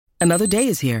Another day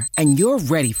is here, and you're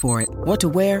ready for it. What to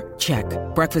wear? Check.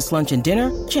 Breakfast, lunch, and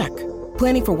dinner? Check.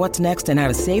 Planning for what's next and how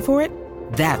to save for it?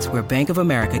 That's where Bank of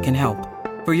America can help.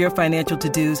 For your financial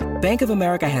to-dos, Bank of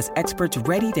America has experts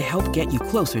ready to help get you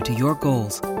closer to your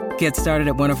goals. Get started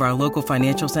at one of our local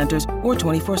financial centers or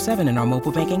 24/7 in our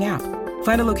mobile banking app.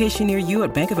 Find a location near you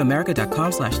at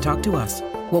bankofamerica.com/talktous.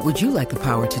 What would you like the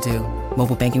power to do?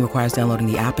 Mobile banking requires downloading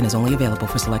the app and is only available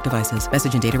for select devices.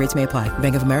 Message and data rates may apply.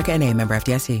 Bank of America N.A., member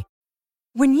FDIC.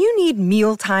 When you need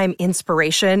mealtime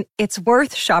inspiration, it's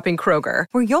worth shopping Kroger,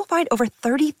 where you'll find over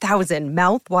 30,000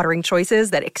 mouth-watering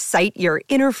choices that excite your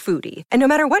inner foodie. And no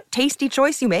matter what tasty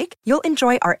choice you make, you'll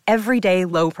enjoy our everyday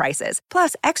low prices,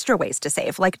 plus extra ways to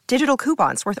save, like digital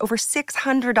coupons worth over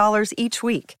 $600 each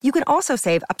week. You can also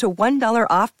save up to $1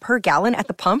 off per gallon at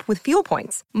the pump with fuel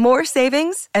points. More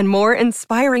savings and more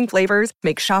inspiring flavors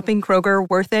make shopping Kroger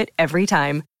worth it every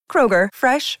time. Kroger,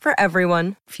 fresh for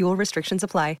everyone. Fuel restrictions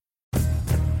apply.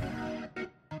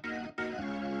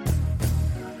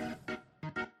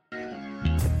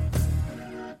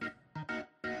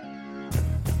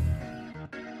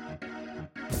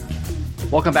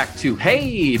 Welcome back to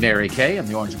Hey, Mary Kay. I'm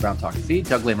the Orange and Brown Talk feed.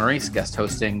 Doug Lesmerises, guest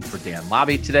hosting for Dan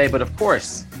Lobby today. But of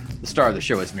course, the star of the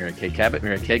show is Mary Kay Cabot.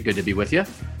 Mary Kay, good to be with you.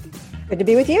 Good to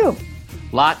be with you.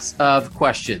 Lots of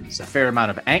questions, a fair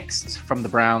amount of angst from the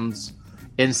Browns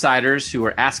insiders who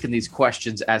are asking these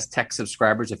questions as tech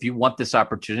subscribers. If you want this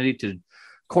opportunity to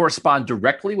correspond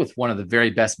directly with one of the very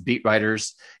best beat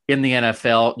writers in the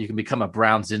NFL, you can become a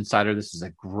Browns insider. This is a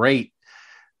great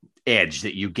edge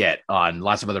that you get on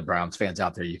lots of other Browns fans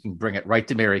out there. You can bring it right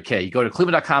to Mary Kay. You go to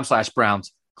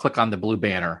cleveland.com/Browns, click on the blue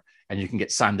banner, and you can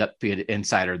get signed up to be an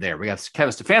insider there. We got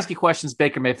Kevin Stefanski questions,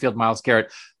 Baker Mayfield, Myles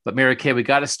Garrett. But Mary Kay, we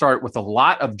got to start with a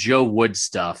lot of Joe Woods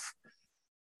stuff.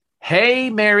 Hey,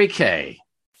 Mary Kay,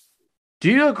 do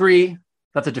you agree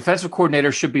that the defensive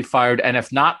coordinator should be fired? And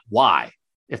if not, why?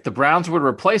 If the Browns were to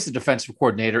replace the defensive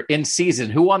coordinator in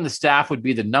season, who on the staff would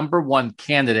be the number one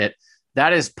candidate?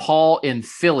 That is Paul in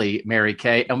Philly, Mary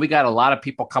Kay, and we got a lot of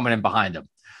people coming in behind him.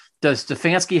 Does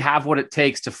Stefanski have what it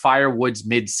takes to fire Woods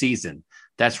mid-season?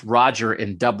 That's Roger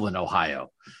in Dublin,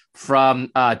 Ohio.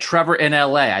 From Trevor in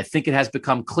LA, I think it has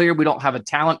become clear we don't have a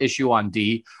talent issue on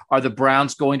D. Are the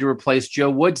Browns going to replace Joe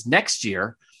Woods next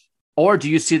year, or do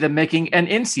you see them making an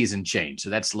in-season change? So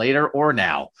that's later or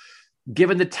now.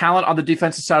 Given the talent on the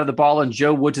defensive side of the ball and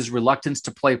Joe Woods' reluctance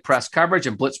to play press coverage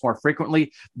and blitz more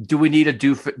frequently, do we need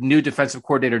a new defensive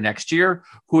coordinator next year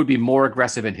who would be more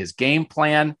aggressive in his game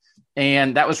plan?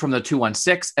 And that was from the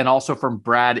 216 and also from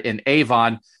Brad in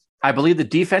Avon. I believe the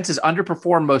defense has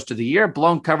underperformed most of the year.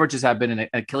 Blown coverages have been an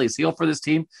Achilles heel for this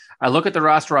team. I look at the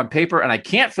roster on paper and I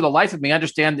can't for the life of me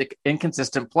understand the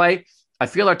inconsistent play. I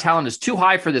feel our talent is too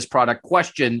high for this product.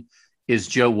 Question: is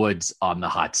Joe Woods on the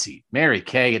hot seat? Mary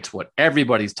Kay, it's what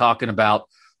everybody's talking about.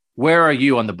 Where are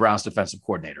you on the Browns defensive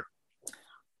coordinator?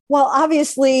 Well,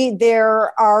 obviously,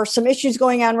 there are some issues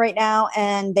going on right now,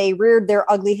 and they reared their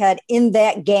ugly head in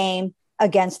that game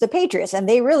against the Patriots, and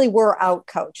they really were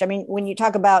outcoached. I mean, when you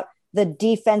talk about the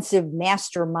defensive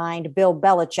mastermind, Bill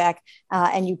Belichick,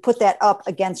 and you put that up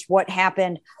against what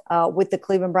happened with the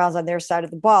Cleveland Browns on their side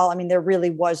of the ball, I mean, there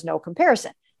really was no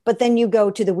comparison. But then you go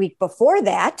to the week before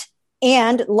that,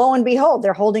 and lo and behold,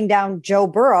 they're holding down Joe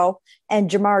Burrow and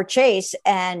Jamar Chase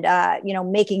and,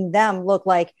 making them look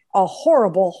like a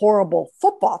horrible, horrible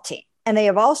football team. And they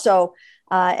have also,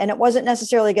 and it wasn't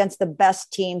necessarily against the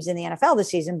best teams in the NFL this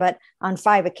season, but on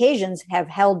 5 occasions have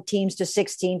held teams to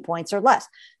 16 points or less.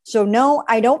 So no,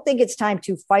 I don't think it's time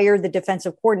to fire the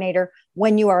defensive coordinator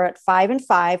when you are at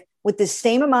 5-5 with the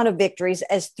same amount of victories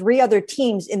as 3 other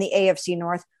teams in the AFC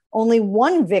North, only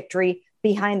 1 victory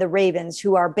behind the Ravens,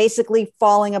 who are basically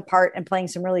falling apart and playing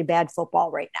some really bad football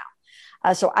right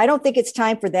now. So I don't think it's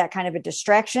time for that kind of a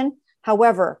distraction.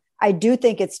 However, I do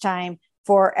think it's time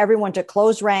for everyone to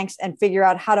close ranks and figure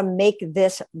out how to make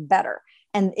this better.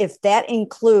 And if that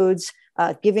includes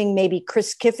giving maybe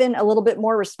Chris Kiffin a little bit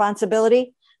more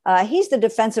responsibility, he's the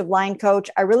defensive line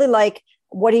coach. I really like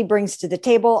what he brings to the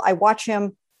table. I watch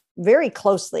him very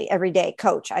closely every day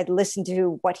coach. I listen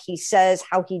to what he says,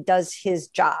 how he does his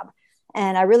job.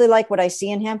 And I really like what I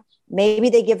see in him. Maybe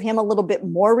they give him a little bit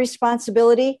more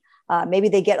responsibility. Maybe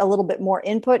they get a little bit more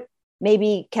input.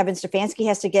 Maybe Kevin Stefanski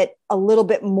has to get a little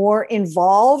bit more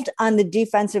involved on the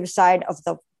defensive side of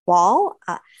the ball.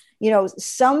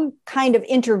 Some kind of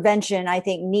intervention, I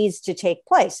think, needs to take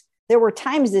place. There were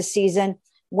times this season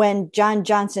when John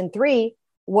Johnson III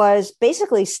was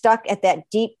basically stuck at that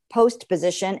deep post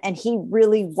position, and he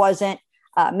really wasn't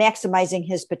maximizing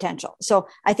his potential. So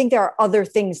I think there are other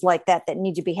things like that that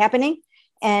need to be happening.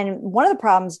 And one of the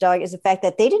problems, Doug, is the fact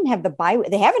that they didn't have the bye.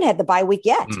 They haven't had the bye week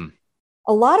yet.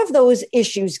 A lot of those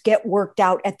issues get worked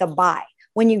out at the bye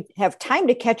when you have time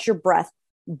to catch your breath,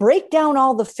 break down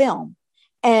all the film,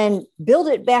 and build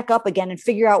it back up again and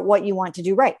figure out what you want to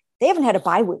do right. They haven't had a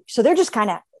bye week, so they're just kind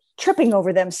of tripping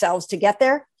over themselves to get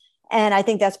there. And I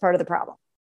think that's part of the problem.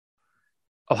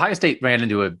 Ohio State ran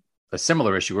into a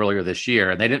similar issue earlier this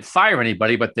year, and they didn't fire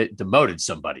anybody, but they demoted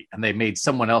somebody, and they made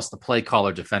someone else the play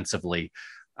caller defensively.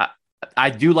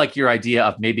 I do like your idea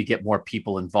of maybe get more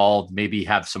people involved, maybe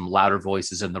have some louder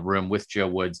voices in the room with Joe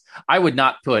Woods. I would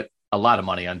not put a lot of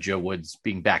money on Joe Woods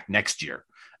being back next year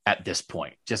at this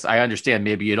point. Just, I understand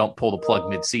maybe you don't pull the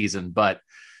plug midseason, but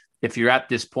if you're at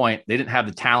this point, they didn't have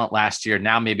the talent last year.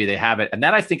 Now maybe they have it. And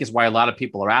that, I think, is why a lot of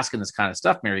people are asking this kind of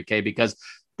stuff, Mary Kay, because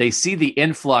they see the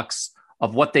influx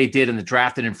of what they did in the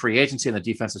draft and in free agency on the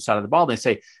defensive side of the ball. They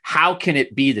say, how can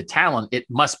it be the talent? It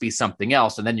must be something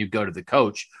else. And then you go to the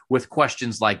coach with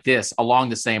questions like this along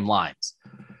the same lines.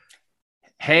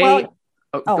 Hey,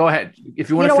 go ahead.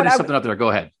 If you want to finish something up there, go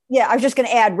ahead. Yeah, I was just going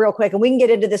to add real quick, and we can get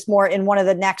into this more in one of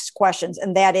the next questions.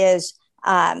 And that is,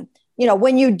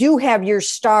 when you do have your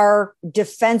star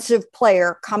defensive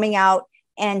player coming out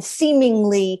and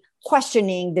seemingly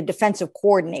questioning the defensive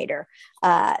coordinator,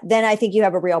 then I think you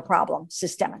have a real problem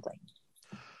systemically.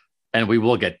 And we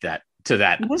will get to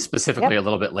that specifically a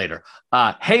little bit later.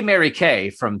 Hey, Mary Kay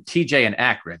from TJ in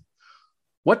Akron.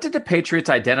 What did the Patriots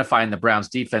identify in the Browns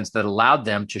defense that allowed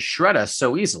them to shred us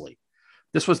so easily?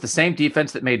 This was the same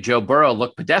defense that made Joe Burrow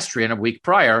look pedestrian a week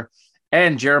prior,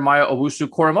 and Jeremiah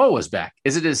Owusu-Koramoah was back.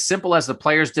 Is it as simple as the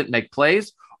players didn't make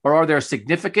plays, or are there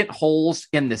significant holes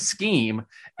in the scheme?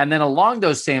 And then along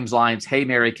those same lines, hey,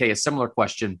 Mary Kay, a similar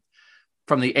question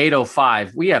from the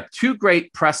 805. We have two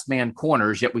great press man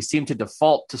corners, yet we seem to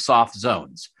default to soft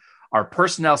zones. Our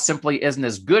personnel simply isn't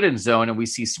as good in zone, and we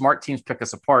see smart teams pick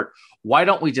us apart. Why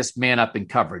don't we just man up in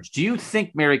coverage? Do you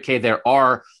think, Mary Kay, there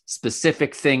are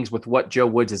specific things with what Joe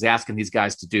Woods is asking these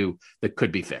guys to do that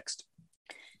could be fixed?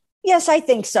 Yes, I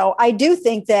think so. I do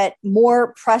think that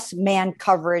more press man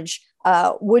coverage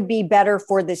would be better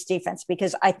for this defense,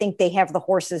 because I think they have the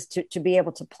horses to be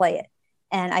able to play it.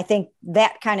 And I think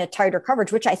that kind of tighter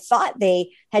coverage, which I thought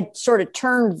they had sort of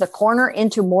turned the corner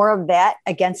into more of that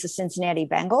against the Cincinnati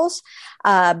Bengals.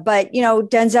 But,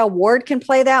 Denzel Ward can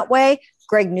play that way.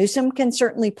 Greg Newsome can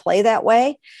certainly play that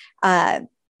way.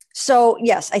 So,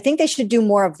 yes, I think they should do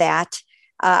more of that.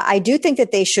 I do think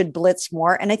that they should blitz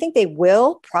more, and I think they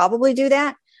will probably do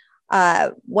that.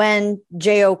 When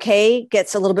JOK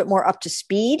gets a little bit more up to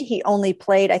speed, he only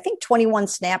played, I think, 21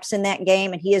 snaps in that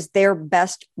game, and he is their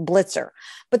best blitzer.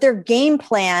 But their game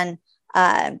plan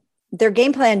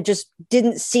just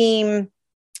didn't seem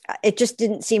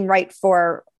right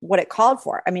for what it called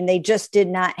for. I mean, they just did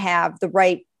not have the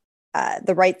right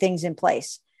things in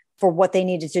place for what they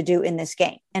needed to do in this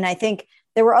game. And I think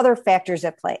there were other factors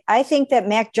at play. I think that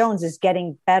Mac Jones is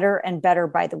getting better and better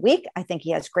by the week. I think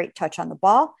he has great touch on the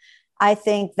ball. I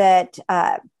think that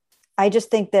I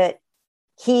just think that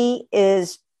he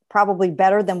is probably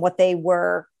better than what they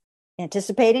were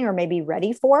anticipating or maybe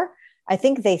ready for. I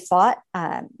think they thought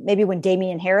maybe when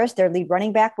Damian Harris, their lead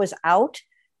running back, was out,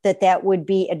 that would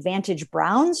be advantage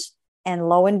Browns. And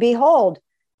lo and behold,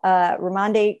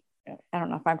 Ramondre, I don't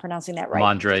know if I'm pronouncing that right.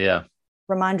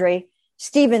 Ramondre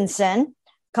Stevenson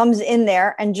comes in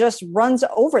there and just runs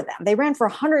over them. They ran for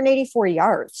 184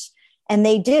 yards. And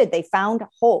they did. They found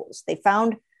holes. They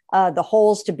found the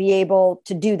holes to be able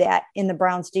to do that in the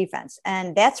Browns defense.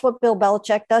 And that's what Bill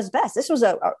Belichick does best. This was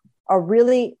a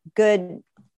really good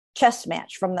chess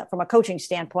match from a coaching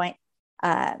standpoint.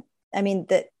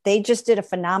 They just did a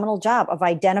phenomenal job of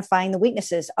identifying the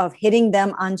weaknesses, of hitting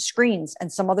them on screens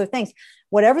and some other things.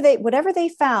 Whatever they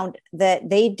found that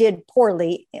they did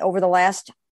poorly over the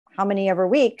last how many ever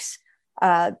weeks,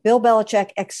 Bill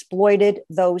Belichick exploited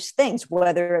those things,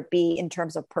 whether it be in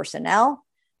terms of personnel,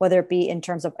 whether it be in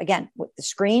terms of, again, with the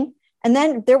screen. And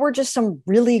then there were just some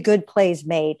really good plays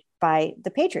made by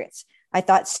the Patriots. I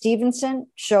thought Stevenson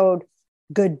showed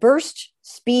good burst,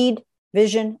 speed,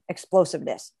 vision,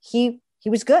 explosiveness. He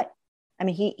was good. I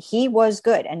mean, he was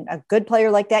good. And a good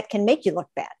player like that can make you look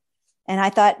bad. And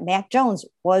I thought Mac Jones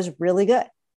was really good.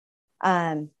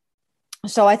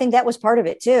 So I think that was part of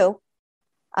it too.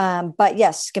 But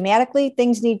yes, schematically,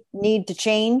 things need to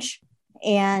change,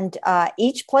 and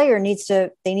each player needs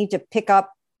to pick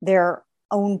up their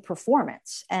own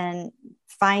performance and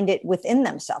find it within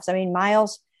themselves. I mean,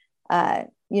 Miles,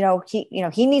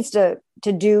 he needs to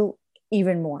do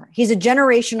even more. He's a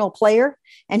generational player,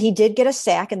 and he did get a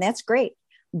sack, and that's great.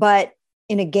 But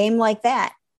in a game like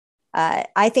that,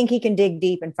 I think he can dig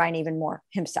deep and find even more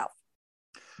himself.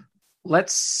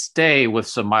 let's stay with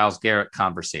some Myles Garrett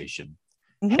conversation.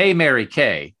 Mm-hmm. Hey, Mary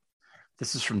Kay.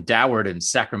 This is from Doward in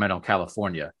Sacramento,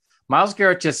 California. Myles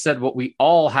Garrett just said what we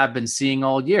all have been seeing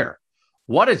all year.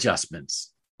 What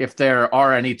adjustments, if there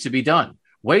are any to be done?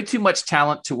 Way too much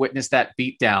talent to witness that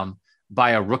beatdown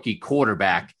by a rookie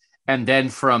quarterback. And then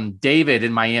from David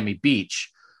in Miami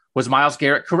Beach, was Myles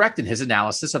Garrett correct in his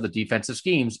analysis of the defensive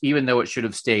schemes, even though it should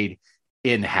have stayed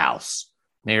in-house?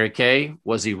 Mary Kay,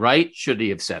 was he right? Should he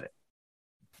have said it?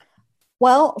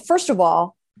 Well, first of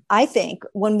all, I think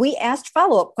when we asked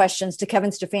follow-up questions to Kevin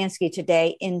Stefanski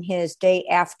today in his day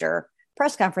after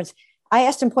press conference, I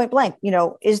asked him point blank,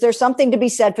 is there something to be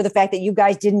said for the fact that you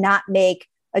guys did not make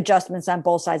adjustments on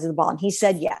both sides of the ball? And he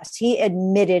said, yes, he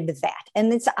admitted that.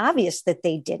 And it's obvious that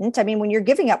they didn't. I mean, when you're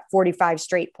giving up 45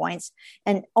 straight points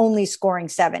and only scoring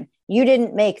 7, you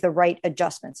didn't make the right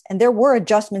adjustments. And there were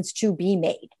adjustments to be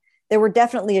made. There were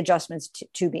definitely adjustments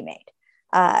to be made.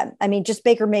 Just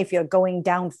Baker Mayfield going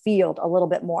downfield a little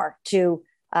bit more to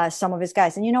some of his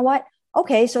guys. And you know what?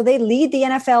 Okay, so they lead the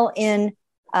NFL in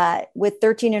with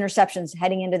 13 interceptions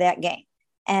heading into that game.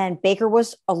 And Baker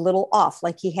was a little off,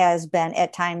 like he has been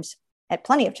at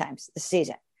plenty of times this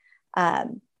season.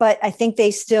 But I think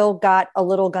they still got a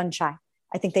little gun shy.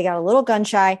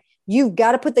 You've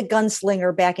got to put the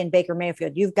gunslinger back in Baker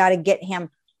Mayfield. You've got to get him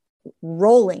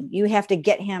rolling. You have to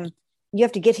get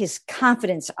his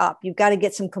confidence up. You've got to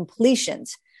get some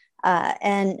completions.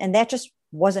 And that just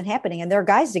wasn't happening. And there are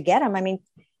guys to get him. I mean,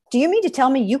 do you mean to tell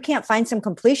me you can't find some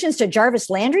completions to Jarvis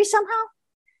Landry somehow?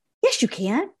 Yes, you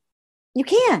can. You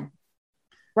can.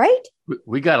 Right?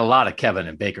 We got a lot of Kevin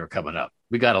and Baker coming up.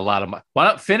 We got a lot of. Why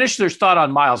not finish their thought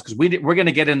on Myles? Because we're going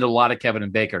to get into a lot of Kevin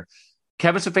and Baker.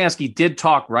 Kevin Stefanski did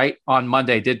talk on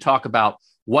Monday, did talk about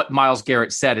what Myles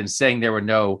Garrett said in saying there were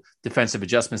no defensive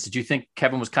adjustments. Did you think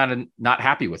Kevin was kind of not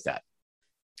happy with that?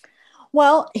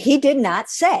 Well, he did not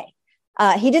say.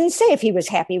 He didn't say if he was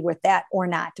happy with that or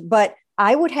not. But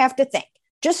I would have to think,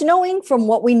 just knowing from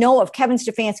what we know of Kevin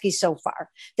Stefanski so far,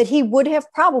 that he would have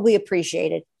probably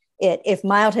appreciated it if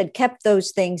Myles had kept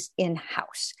those things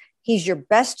in-house. He's your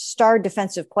best star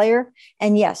defensive player.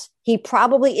 And yes, he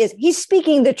probably is. He's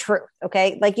speaking the truth.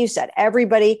 Okay. Like you said,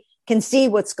 everybody can see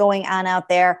what's going on out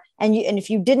there. And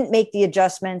if you didn't make the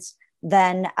adjustments,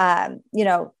 then,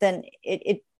 then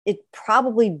it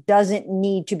probably doesn't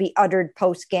need to be uttered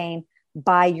post-game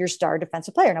by your star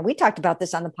defensive player. Now, we talked about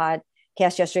this on the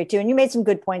podcast yesterday too. And you made some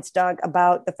good points, Doug,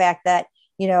 about the fact that,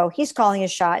 he's calling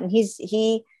his shot and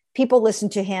people listen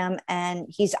to him and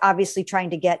he's obviously trying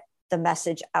to get the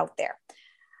message out there.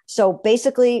 So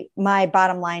basically my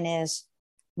bottom line is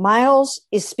Myles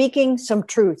is speaking some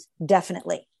truth,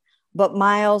 definitely, but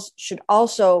Myles should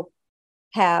also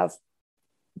have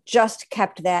just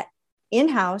kept that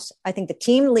in-house. I think the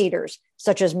team leaders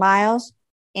such as Myles,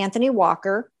 Anthony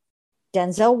Walker,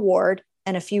 Denzel Ward,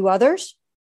 and a few others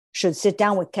should sit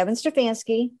down with Kevin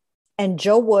Stefanski and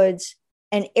Joe Woods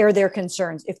and air their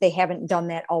concerns if they haven't done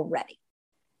that already.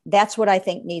 That's what I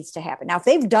think needs to happen. Now, if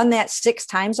they've done that 6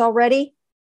 times already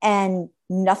and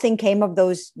nothing came of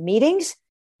those meetings,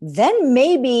 then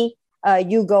maybe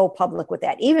you go public with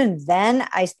that. Even then,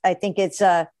 I think it's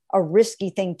a risky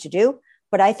thing to do.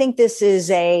 But I think this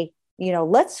is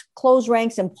let's close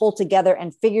ranks and pull together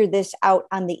and figure this out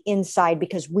on the inside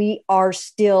because we are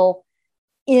still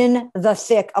in the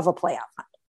thick of a playoff hunt.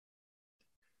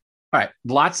 All right.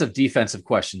 Lots of defensive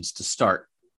questions to start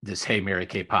this Hey Mary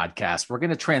Kay podcast. We're going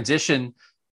to transition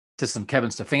to some Kevin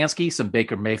Stefanski, some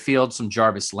Baker Mayfield, some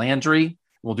Jarvis Landry.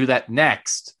 We'll do that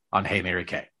next on Hey Mary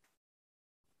Kay.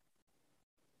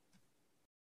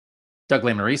 Doug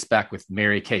Lesmerises back with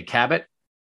Mary Kay Cabot.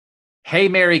 Hey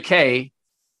Mary Kay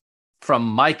from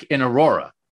Mike in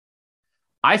Aurora.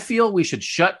 I feel we should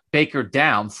shut Baker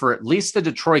down for at least the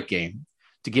Detroit game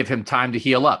to give him time to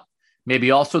heal up.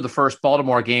 Maybe also the first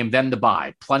Baltimore game, then the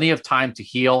bye. Plenty of time to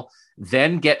heal,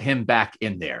 then get him back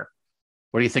in there.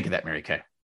 What do you think of that, Mary Kay?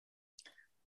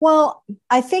 Well,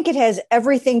 I think it has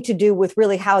everything to do with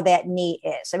really how that knee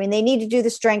is. I mean, they need to do the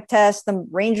strength test, the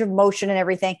range of motion and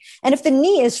everything. And if the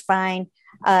knee is fine,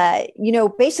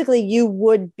 basically you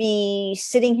would be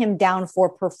sitting him down for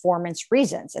performance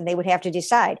reasons. And they would have to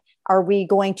decide, are we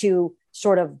going to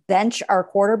sort of bench our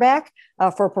quarterback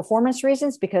for performance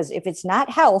reasons? Because if it's not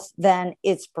health, then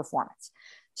it's performance.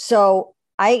 So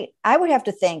I would have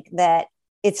to think that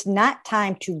it's not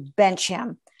time to bench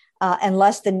him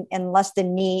unless the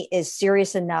knee is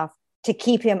serious enough to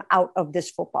keep him out of this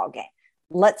football game.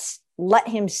 Let's let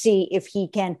him see if he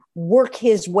can work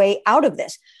his way out of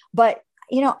this. But,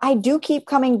 I do keep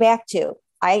coming back to,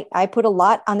 I put a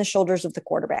lot on the shoulders of the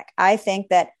quarterback. I think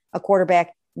that a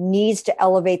quarterback needs to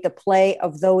elevate the play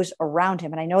of those around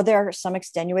him. And I know there are some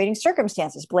extenuating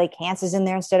circumstances. Blake Hance is in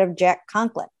there instead of Jack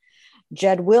Conklin.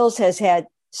 Jed Wills has had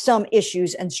some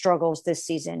issues and struggles this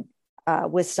season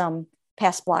with some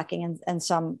pass blocking and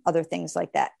some other things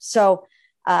like that. So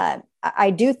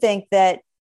I do think that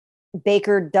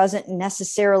Baker doesn't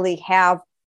necessarily have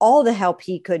all the help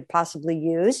he could possibly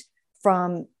use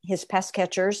from his pass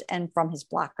catchers and from his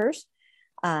blockers.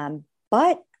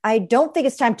 But I don't think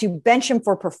it's time to bench him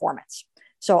for performance.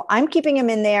 So I'm keeping him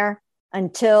in there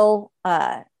until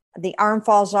the arm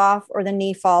falls off or the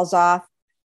knee falls off.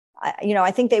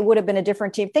 I think they would have been a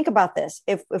different team. Think about this.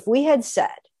 If we had said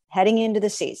heading into the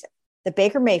season that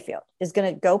Baker Mayfield is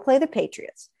going to go play the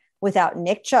Patriots without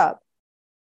Nick Chubb,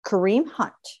 Kareem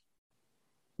Hunt,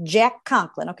 Jack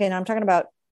Conklin. Okay. Now I'm talking about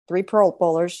 3 Pro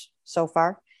Bowlers so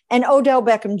far, and Odell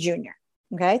Beckham Jr.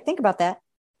 Okay. Think about that.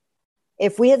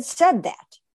 If we had said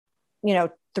that,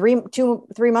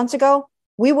 3 months ago,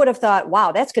 we would have thought,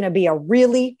 wow, that's going to be a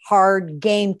really hard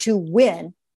game to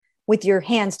win with your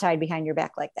hands tied behind your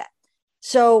back like that.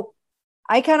 So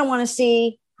I kind of want to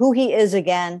see who he is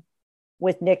again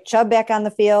with Nick Chubb back on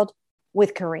the field,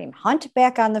 with Kareem Hunt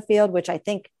back on the field, which I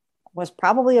think was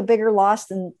probably a bigger loss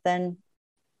than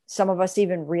some of us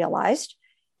even realized,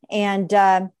 and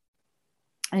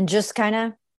just kind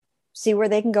of see where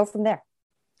they can go from there.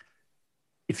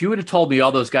 If you would have told me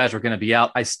all those guys were going to be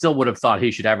out, I still would have thought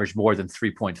he should average more than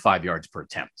 3.5 yards per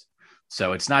attempt.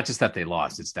 So it's not just that they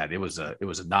lost, it's that it was a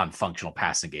non-functional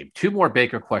passing game. 2 more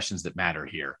Baker questions that matter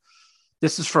here.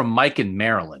 This is from Mike in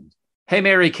Maryland. Hey,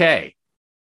 Mary Kay.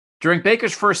 During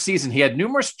Baker's first season, he had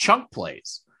numerous chunk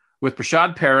plays with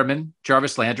Brashad Perriman,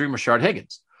 Jarvis Landry, and Rashard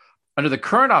Higgins. Under the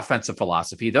current offensive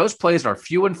philosophy, those plays are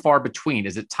few and far between.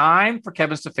 Is it time for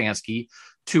Kevin Stefanski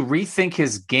to rethink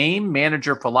his game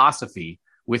manager philosophy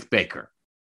with Baker?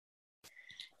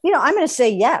 I'm going to say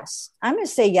yes. I'm going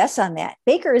to say yes on that.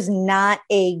 Baker is not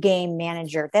a game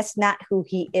manager. That's not who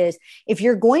he is. If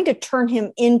you're going to turn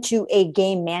him into a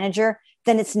game manager,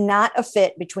 then it's not a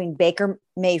fit between Baker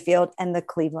Mayfield and the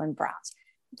Cleveland Browns.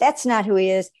 That's not who he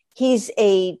is. He's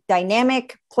a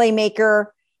dynamic playmaker.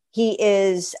 He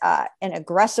is an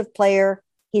aggressive player.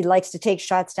 He likes to take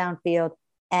shots downfield,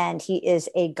 and he is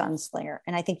a gunslinger.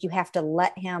 And I think you have to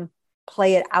let him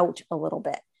play it out a little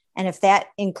bit. And if that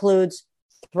includes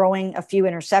throwing a few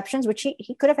interceptions, which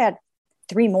he could have had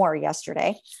 3 more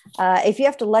yesterday, if you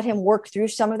have to let him work through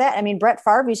some of that. I mean, Brett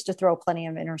Favre used to throw plenty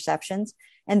of interceptions,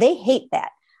 and they hate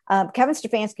that. Kevin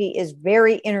Stefanski is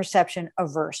very interception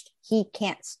averse. He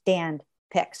can't stand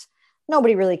picks.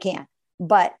 Nobody really can.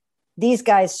 But these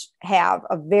guys have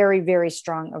a very, very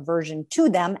strong aversion to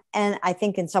them. And I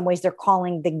think in some ways they're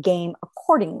calling the game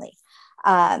accordingly.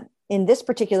 In this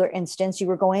particular instance, you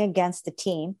were going against the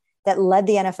team that led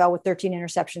the NFL with 13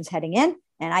 interceptions heading in.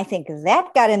 And I think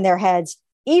that got in their heads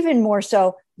even more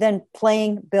so than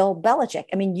playing Bill Belichick.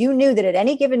 I mean, you knew that at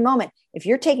any given moment, if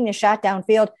you're taking a shot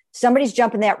downfield, somebody's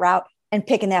jumping that route and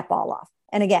picking that ball off.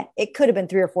 And again, it could have been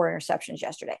 3 or 4 interceptions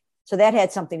yesterday. So that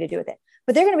had something to do with it.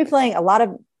 But they're going to be playing a lot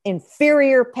of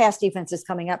inferior pass defenses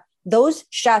coming up. Those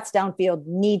shots downfield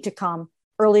need to come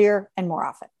earlier and more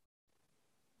often.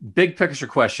 Big picture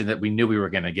question that we knew we were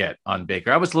going to get on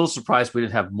Baker. I was a little surprised we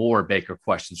didn't have more Baker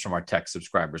questions from our tech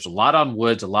subscribers. A lot on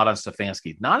Woods, a lot on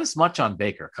Stefanski, not as much on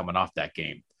Baker coming off that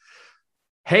game.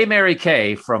 Hey, Mary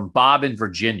Kay from Bob in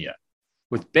Virginia.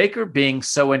 With Baker being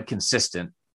so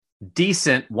inconsistent,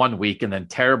 decent one week and then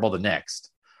terrible the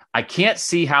next, I can't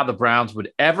see how the Browns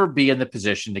would ever be in the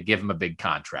position to give him a big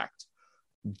contract.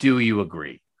 Do you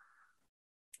agree?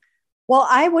 Well,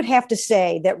 I would have to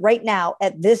say that right now,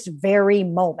 at this very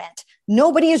moment,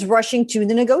 nobody is rushing to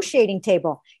the negotiating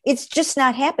table. It's just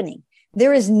not happening.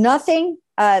 There is nothing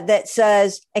that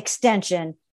says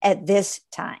extension at this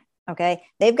time. Okay.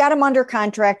 They've got him under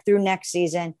contract through next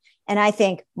season. And I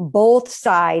think both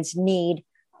sides need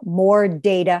more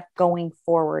data going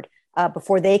forward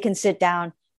before they can sit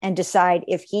down and decide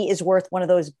if he is worth one of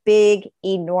those big,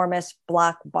 enormous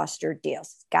blockbuster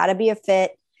deals. It's got to be a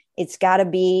fit. It's got to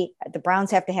be, the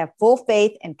Browns have to have full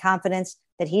faith and confidence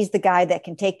that he's the guy that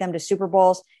can take them to Super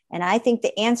Bowls. And I think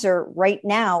the answer right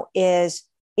now is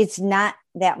it's not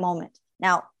that moment.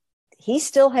 Now, he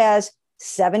still has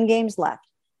 7 games left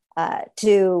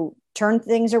to turn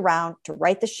things around, to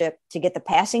right the ship, to get the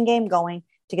passing game going,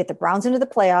 to get the Browns into the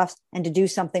playoffs, and to do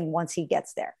something once he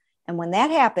gets there. And when that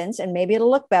happens, and maybe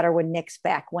it'll look better when Nick's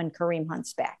back, when Kareem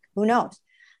Hunt's back, who knows?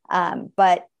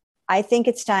 But I think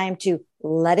it's time to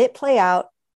let it play out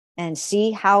and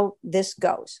see how this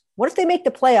goes. What if they make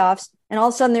the playoffs and all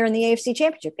of a sudden they're in the AFC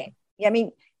Championship game? I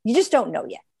mean, you just don't know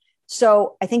yet.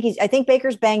 So I think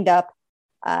Baker's banged up.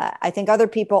 I think other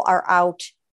people are out.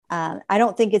 I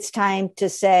don't think it's time to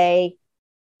say,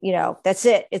 that's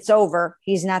it. It's over.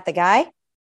 He's not the guy.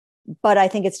 But I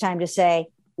think it's time to say,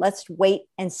 let's wait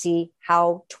and see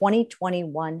how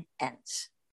 2021 ends.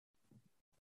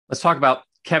 Let's talk about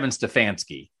Kevin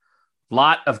Stefanski.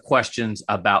 Lot of questions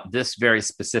about this very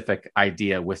specific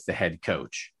idea with the head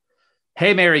coach.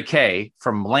 Hey, Mary Kay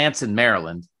from Lance in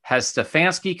Maryland, has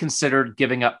Stefanski considered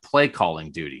giving up play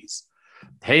calling duties?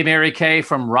 Hey, Mary Kay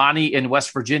from Ronnie in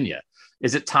West Virginia,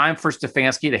 is it time for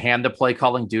Stefanski to hand the play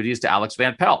calling duties to Alex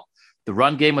Van Pelt? The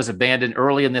run game was abandoned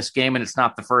early in this game, and it's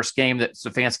not the first game that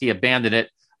Stefanski abandoned it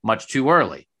much too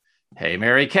early. Hey,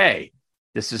 Mary Kay.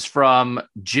 This is from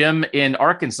Jim in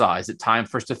Arkansas. Is it time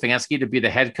for Stefanski to be the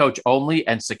head coach only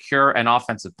and secure an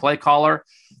offensive play caller?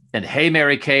 And hey,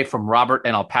 Mary Kay from Robert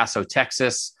in El Paso,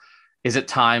 Texas. Is it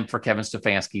time for Kevin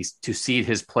Stefanski to cede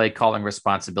his play calling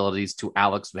responsibilities to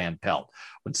Alex Van Pelt?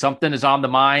 When something is on the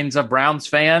minds of Browns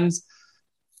fans,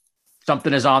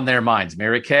 something is on their minds.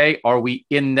 Mary Kay, are we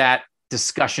in that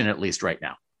discussion at least right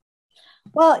now?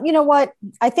 Well, you know what?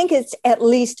 I think it's at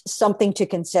least something to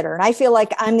consider. And I feel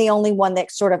like I'm the only one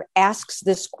that sort of asks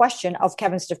this question of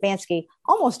Kevin Stefanski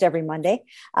almost every Monday.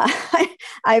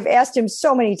 I've asked him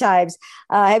so many times,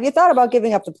 have you thought about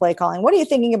giving up the play calling? What are you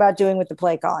thinking about doing with the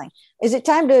play calling? Is it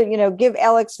time to, give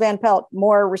Alex Van Pelt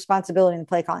more responsibility in the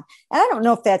play calling? And I don't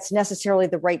know if that's necessarily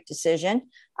the right decision.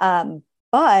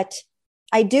 But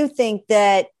I do think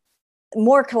that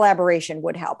more collaboration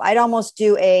would help. I'd almost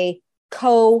do a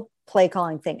play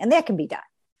calling thing, and that can be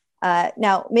done.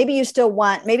 Now, maybe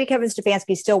Kevin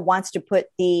Stefanski still wants to put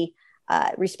the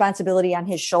responsibility on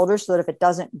his shoulders so that if it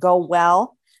doesn't go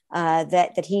well,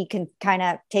 that he can kind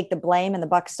of take the blame and the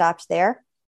buck stops there.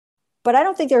 But I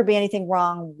don't think there would be anything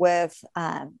wrong with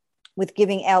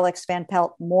giving Alex Van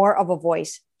Pelt more of a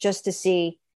voice just to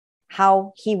see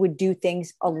how he would do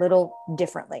things a little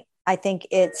differently. I think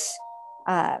it's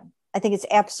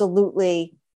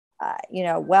absolutely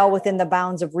well within the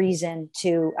bounds of reason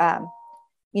to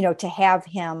have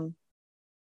him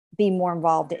be more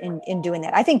involved in doing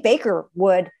that. I think Baker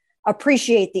would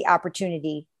appreciate the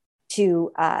opportunity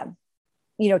to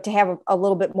have a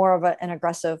little bit more of an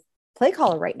aggressive play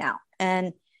caller right now.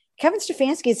 And Kevin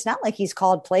Stefanski, it's not like he's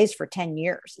called plays for 10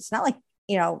 years. It's not like,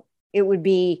 it would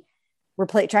be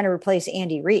trying to replace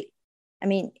Andy Reid. I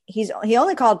mean, he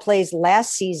only called plays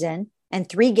last season and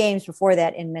 3 games before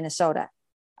that in Minnesota.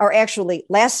 Or actually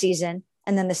last season,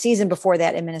 and then the season before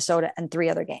that in Minnesota, and 3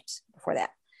 other games before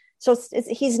that. So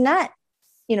he's not,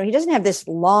 he doesn't have this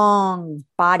long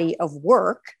body of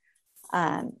work.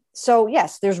 So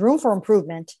yes, there's room for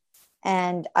improvement,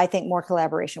 and I think more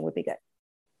collaboration would be good.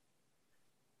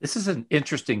 This is an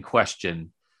interesting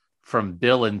question from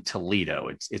Bill in Toledo.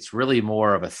 It's really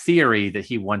more of a theory that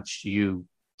he wants you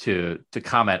to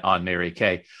comment on, Mary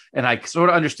Kay. And I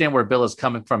sort of understand where Bill is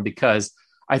coming from, because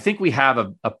I think we have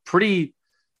a pretty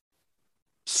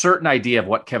certain idea of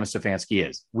what Kevin Stefanski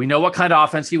is. We know what kind of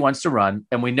offense he wants to run,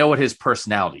 and we know what his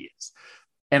personality is.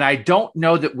 And I don't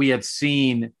know that we have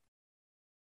seen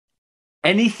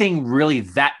anything really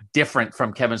that different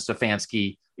from Kevin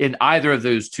Stefanski in either of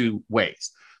those two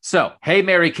ways. So, hey,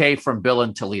 Mary Kay from Bill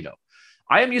in Toledo.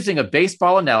 I am using a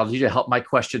baseball analogy to help my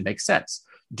question make sense.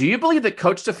 Do you believe that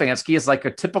Coach Stefanski is like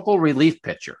a typical relief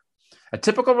pitcher? A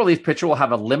typical relief pitcher will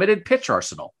have a limited pitch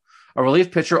arsenal. A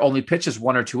relief pitcher only pitches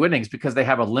 1 or 2 innings because they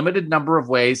have a limited number of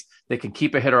ways they can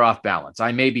keep a hitter off balance.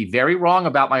 I may be very wrong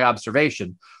about my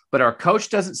observation, but our coach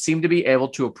doesn't seem to be able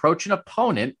to approach an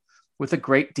opponent with a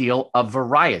great deal of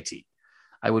variety.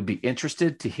 I would be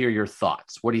interested to hear your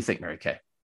thoughts. What do you think, Mary Kay?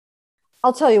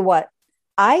 I'll tell you what.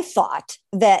 I thought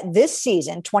that this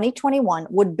season, 2021,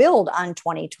 would build on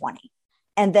 2020,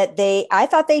 and that I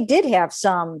thought they did have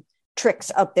some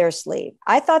tricks up their sleeve.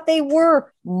 I thought they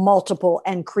were multiple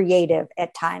and creative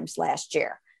at times last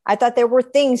year. I thought there were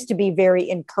things to be very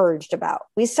encouraged about.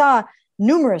 We saw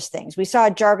numerous things. We saw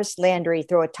Jarvis Landry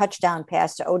throw a touchdown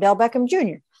pass to Odell Beckham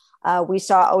Jr. We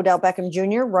saw Odell Beckham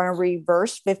Jr. run a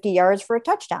reverse 50 yards for a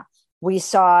touchdown. We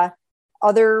saw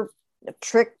other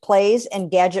trick plays and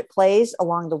gadget plays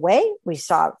along the way. We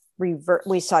saw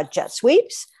jet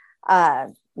sweeps.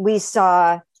 We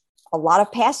saw a lot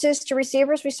of passes to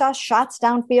receivers. We saw shots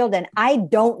downfield, and I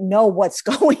don't know what's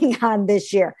going on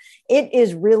this year. It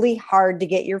is really hard to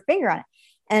get your finger on it.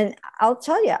 And I'll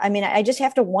tell you, I mean, I just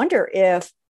have to wonder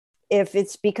if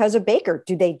it's because of Baker.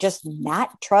 Do they just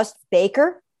not trust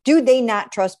Baker? Do they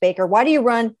not trust Baker? Why do you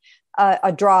run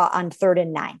a draw on 3rd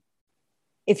and 9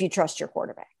 if you trust your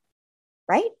quarterback,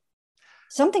 right?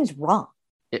 Something's wrong.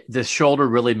 The shoulder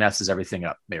really messes everything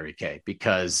up, Mary Kay,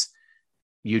 because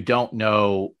you don't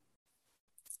know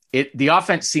The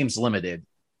offense seems limited,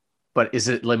 but is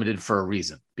it limited for a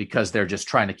reason? Because they're just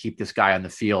trying to keep this guy on the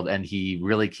field and he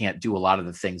really can't do a lot of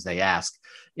the things they ask.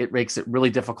 It makes it really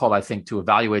difficult, I think, to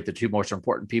evaluate the two most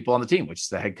important people on the team, which is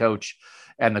the head coach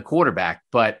and the quarterback.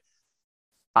 But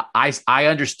I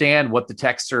understand what the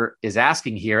texter is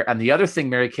asking here. And the other thing,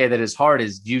 Mary Kay, that is hard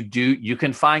is you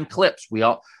can find clips.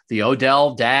 The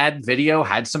Odell dad video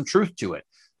had some truth to it.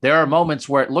 There are moments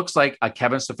where it looks like a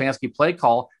Kevin Stefanski play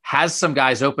call has some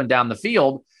guys open down the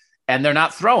field and they're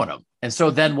not throwing them. And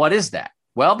so then what is that?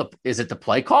 Well, is it the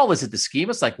play call? Is it the scheme?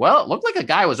 It's like, well, it looked like a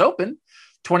guy was open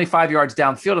 25 yards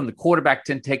downfield and the quarterback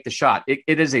didn't take the shot.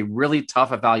 It is a really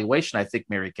tough evaluation, I think,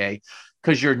 Mary Kay,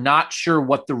 because you're not sure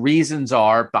what the reasons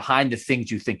are behind the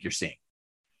things you think you're seeing.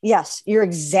 Yes, you're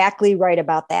exactly right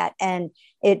about that. And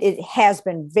it has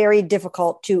been very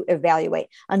difficult to evaluate.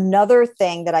 Another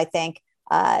thing that I think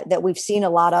that we've seen a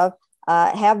lot of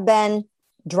have been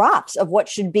drops of what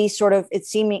should be sort of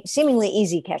seemingly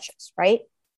easy catches, right?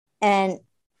 And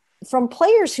from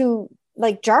players who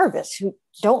like Jarvis, who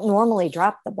don't normally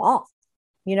drop the ball,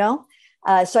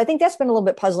 so I think that's been a little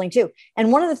bit puzzling too.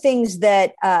 And one of the things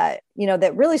that,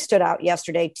 that really stood out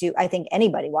yesterday to, I think,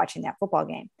 anybody watching that football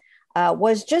game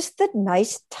was just the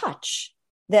nice touch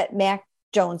that Mac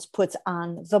Jones puts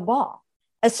on the ball,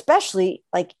 especially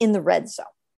like in the red zone,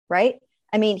 right?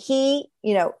 I mean, he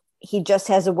just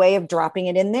has a way of dropping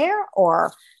it in there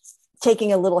or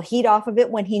taking a little heat off of it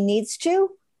when he needs to,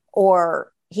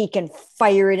 or he can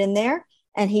fire it in there.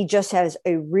 And he just has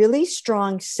a really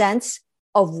strong sense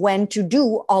of when to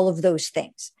do all of those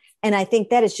things. And I think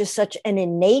that is just such an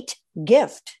innate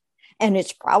gift. And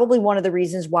it's probably one of the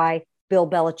reasons why Bill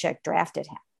Belichick drafted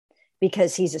him,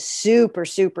 because he's a super,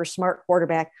 super smart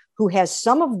quarterback who has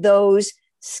some of those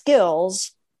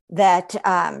skills that,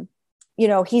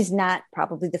 he's not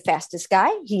probably the fastest guy.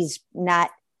 He's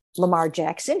not Lamar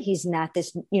Jackson. He's not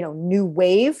this, new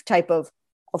wave type of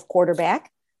quarterback,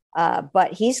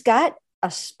 but he's got a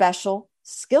special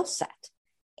skill set.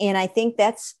 And I think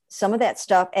that's some of that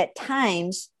stuff at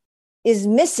times is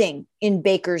missing in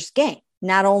Baker's game.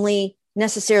 Not only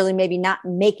necessarily maybe not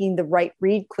making the right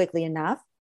read quickly enough,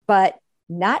 but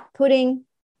not putting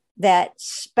that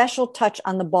special touch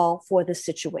on the ball for the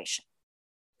situation.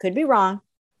 Could be wrong,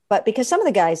 but because some of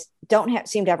the guys don't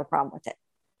seem to have a problem with it,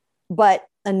 but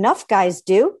enough guys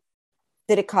do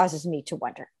that it causes me to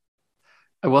wonder.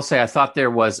 I will say, I thought there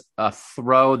was a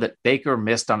throw that Baker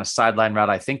missed on a sideline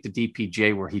route. I think the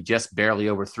DPJ where he just barely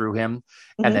overthrew him.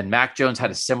 Mm-hmm. And then Mac Jones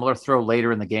had a similar throw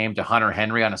later in the game to Hunter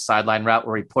Henry on a sideline route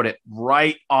where he put it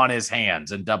right on his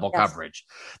hands in double coverage.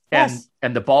 And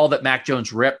the ball that Mac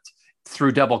Jones ripped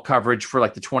through double coverage for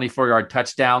like the 24-yard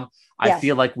touchdown. I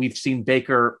feel like we've seen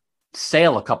Baker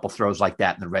sail a couple throws like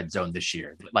that in the red zone this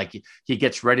year. Like he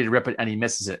gets ready to rip it and he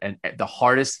misses it. And the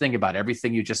hardest thing about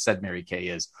everything you just said, Mary Kay,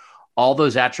 is all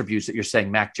those attributes that you're saying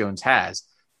Mac Jones has.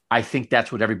 I think that's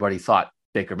what everybody thought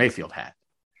Baker Mayfield had,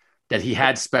 that he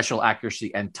had special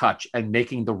accuracy and touch and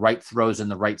making the right throws in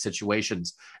the right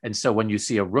situations. And so when you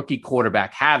see a rookie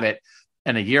quarterback have it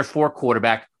and a year 4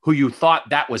 quarterback who you thought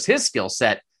that was his skill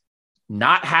set,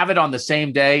 not have it on the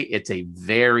same day, it's a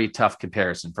very tough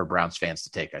comparison for Browns fans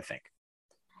to take, I think.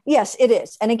 Yes, it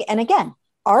is. And again,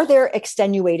 are there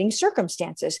extenuating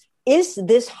circumstances? Is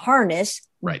this harness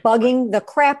bugging the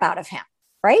crap out of him,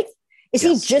 right? Is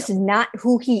he just not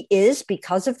who he is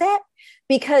because of that?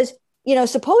 Because,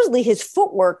 supposedly his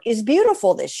footwork is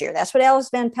beautiful this year. That's what Alice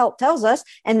Van Pelt tells us.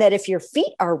 And that if your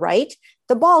feet are right,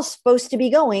 the ball's supposed to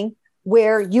be going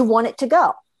where you want it to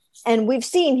go. And we've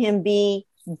seen him be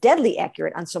deadly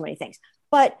accurate on so many things.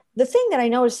 But the thing that I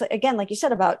noticed, again, like you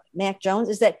said about Mac Jones,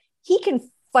 is that he can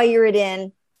fire it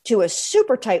in to a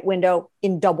super tight window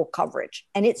in double coverage,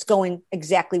 and it's going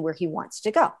exactly where he wants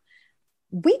to go.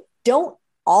 We don't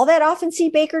all that often see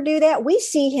Baker do that. We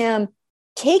see him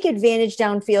take advantage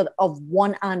downfield of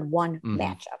one-on-one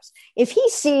matchups. If he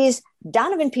sees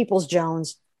Donovan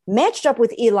Peoples-Jones matched up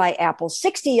with Eli Apple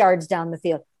 60 yards down the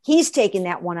field, he's taking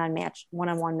that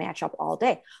one-on-one matchup all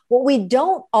day. What we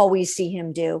don't always see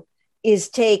him do is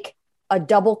take a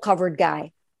double covered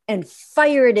guy and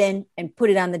fire it in and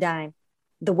put it on the dime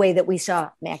the way that we saw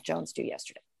Mac Jones do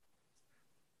yesterday.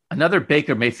 Another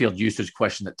Baker Mayfield usage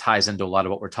question that ties into a lot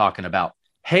of what we're talking about.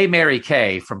 Hey, Mary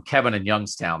Kay from Kevin in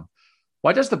Youngstown.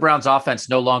 Why does the Browns offense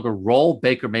no longer roll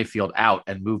Baker Mayfield out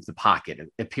and move the pocket?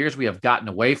 It appears we have gotten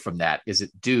away from that. Is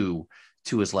it due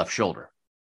to his left shoulder?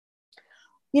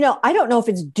 I don't know if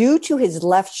it's due to his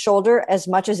left shoulder as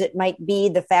much as it might be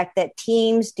the fact that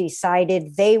teams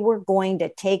decided they were going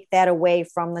to take that away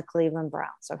from the Cleveland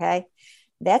Browns. Okay.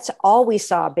 That's all we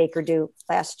saw Baker do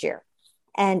last year.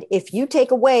 And if you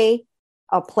take away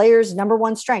a player's number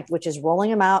one strength, which is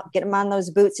rolling him out, get him on those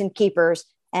boots and keepers,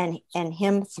 and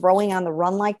him throwing on the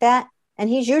run like that. And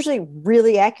he's usually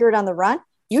really accurate on the run.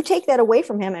 You take that away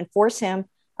from him and force him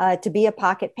to be a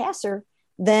pocket passer,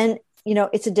 then,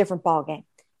 it's a different ball game.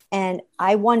 And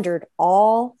I wondered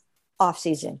all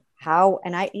offseason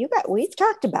we've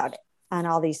talked about it on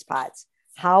all these pods.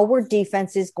 How were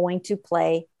defenses going to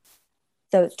play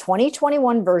the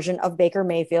 2021 version of Baker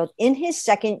Mayfield in his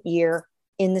second year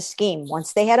in the scheme?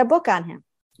 Once they had a book on him,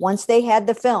 once they had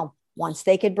the film, once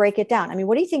they could break it down. I mean,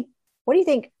 what do you think? What do you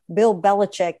think Bill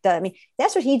Belichick does? I mean,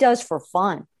 that's what he does for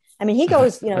fun. I mean, he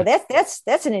goes,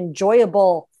 that's an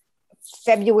enjoyable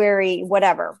February,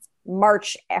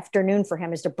 March afternoon for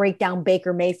him, is to break down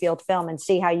Baker Mayfield film and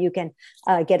see how you can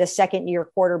get a second year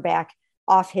quarterback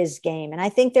off his game. And I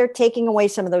think they're taking away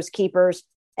some of those keepers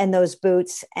and those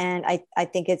boots. And I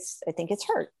think it's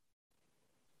hurt.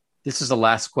 This is the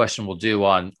last question we'll do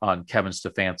on Kevin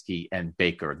Stefanski and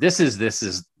Baker. This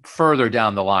is further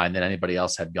down the line than anybody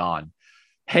else had gone.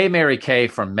 Hey, Mary Kay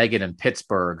from Megan in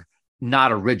Pittsburgh.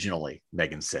 Not originally,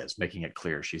 Megan says, making it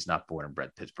clear she's not born and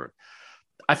bred Pittsburgh.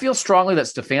 I feel strongly that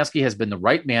Stefanski has been the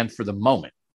right man for the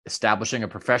moment, establishing a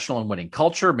professional and winning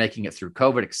culture, making it through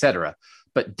COVID, etc.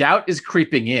 But doubt is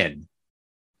creeping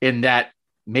in that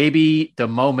maybe the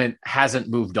moment hasn't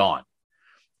moved on.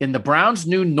 In the Browns'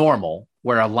 new normal,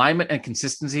 where alignment and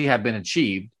consistency have been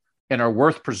achieved and are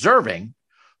worth preserving,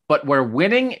 but where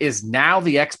winning is now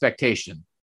the expectation,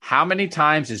 how many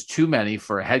times is too many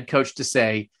for a head coach to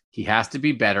say he has to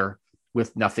be better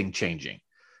with nothing changing?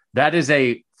 That is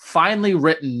a finely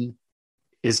written,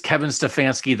 is Kevin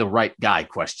Stefanski the right guy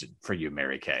question for you,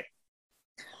 Mary Kay?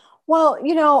 Well,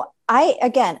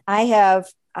 I have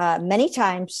many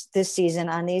times this season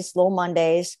on these little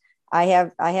Mondays, I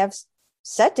have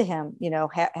said to him,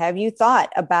 have you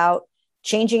thought about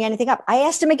changing anything up? I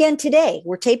asked him again today.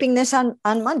 We're taping this on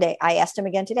Monday. I asked him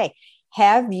again today.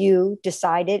 Have you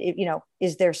decided,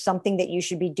 is there something that you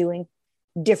should be doing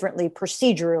differently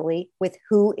procedurally with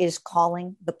who is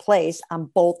calling the plays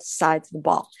on both sides of the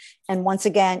ball? And once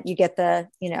again, you get the,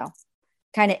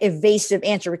 kind of evasive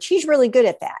answer, which he's really good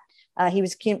at that. He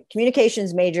was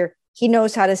communications major. He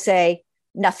knows how to say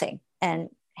nothing and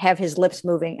have his lips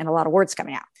moving and a lot of words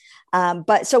coming out.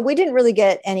 But so we didn't really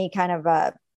get any kind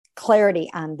of clarity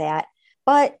on that.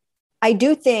 But I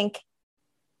do think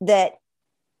that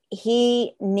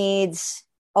he needs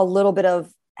a little bit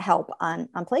of help on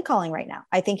play calling right now.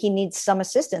 I think he needs some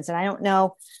assistance, and I don't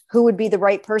know who would be the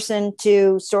right person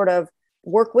to sort of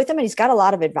work with him. And he's got a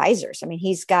lot of advisors. I mean,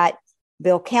 he's got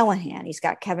Bill Callahan, he's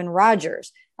got Kevin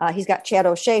Rogers, he's got Chad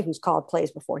O'Shea, who's called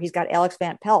plays before. He's got Alex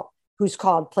Van Pelt, who's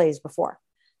called plays before.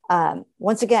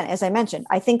 Once again, as I mentioned,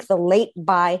 I think the late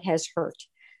buy has hurt.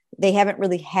 They haven't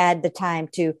really had the time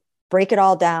to break it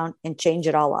all down and change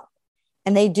it all up.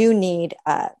 And they do need,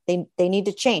 they need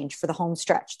to change for the home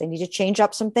stretch. They need to change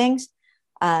up some things.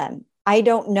 I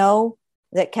don't know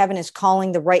that Kevin is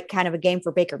calling the right kind of a game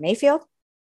for Baker Mayfield.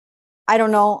 I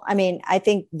don't know. I mean, I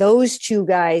think those two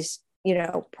guys,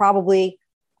 probably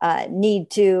need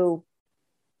to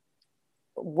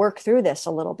work through this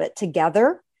a little bit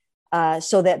together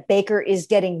so that Baker is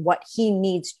getting what he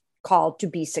needs called to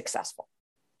be successful.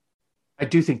 I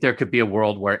do think there could be a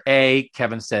world where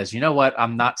Kevin says, you know what,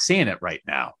 I'm not seeing it right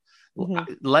now.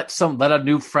 Mm-hmm. Let a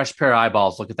new fresh pair of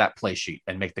eyeballs look at that play sheet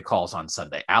and make the calls on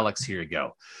Sunday. Alex, here you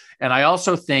go. And I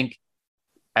also think,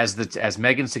 as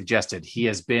Megan suggested, he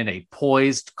has been a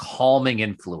poised, calming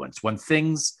influence. When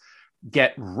things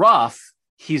get rough,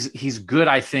 he's good,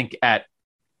 I think, at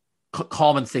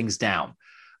calming things down.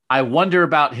 I wonder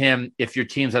about him if your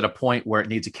team's at a point where it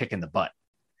needs a kick in the butt.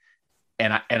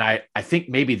 And I think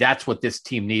maybe that's what this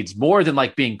team needs more than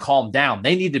like being calmed down.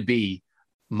 They need to be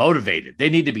motivated. They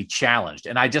need to be challenged.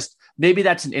 And maybe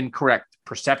that's an incorrect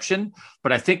perception,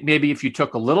 but I think maybe if you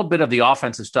took a little bit of the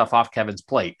offensive stuff off Kevin's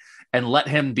plate and let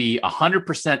him be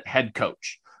 100% head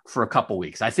coach for a couple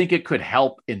weeks, I think it could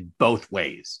help in both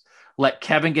ways. Let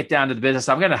Kevin get down to the business.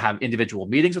 I'm going to have individual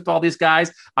meetings with all these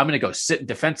guys. I'm going to go sit in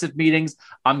defensive meetings.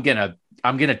 I'm going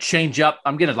to change up.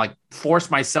 I'm going to force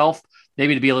myself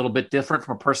maybe to be a little bit different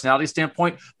from a personality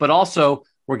standpoint, but also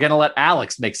we're going to let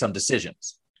Alex make some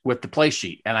decisions with the play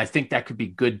sheet. And I think that could be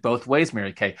good both ways,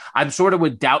 Mary Kay. I'm sort of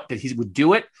would doubt that he would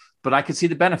do it, but I could see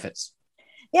the benefits.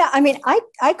 Yeah, I mean,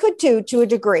 I could too, to a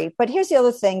degree. But here's the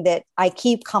other thing that I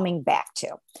keep coming back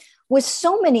to. With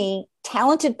so many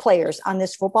talented players on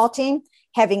this football team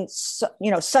having,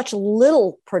 such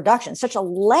little production, such a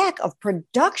lack of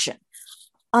production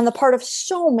on the part of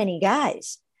so many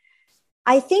guys,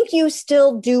 I think you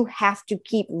still do have to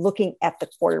keep looking at the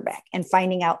quarterback and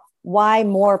finding out why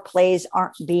more plays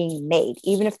aren't being made,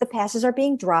 even if the passes are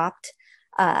being dropped.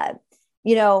 I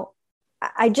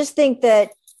just think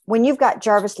that when you've got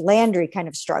Jarvis Landry kind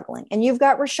of struggling, and you've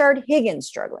got Rashard Higgins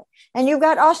struggling, and you've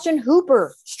got Austin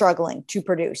Hooper struggling to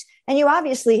produce, and you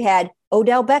obviously had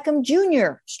Odell Beckham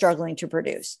Jr. struggling to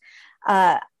produce,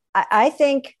 I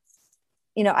think,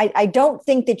 I don't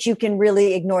think that you can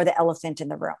really ignore the elephant in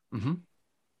the room. Mm-hmm.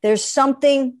 There's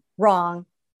something wrong,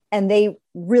 and they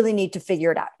really need to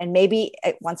figure it out. And maybe,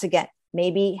 once again,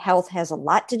 maybe health has a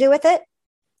lot to do with it.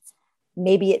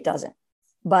 Maybe it doesn't,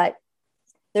 but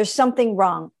there's something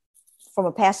wrong from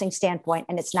a passing standpoint,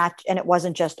 and it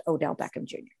wasn't just Odell Beckham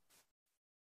Jr.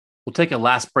 We'll take a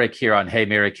last break here on Hey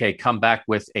Mary Kay, come back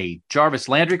with a Jarvis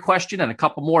Landry question and a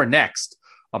couple more next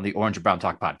on the Orange and Brown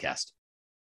Talk podcast.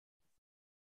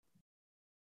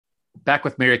 Back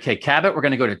with Mary Kay Cabot. We're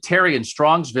going to go to Terry in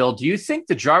Strongsville. Do you think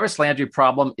the Jarvis Landry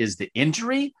problem is the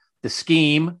injury, the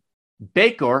scheme,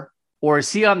 Baker, or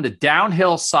is he on the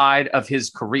downhill side of his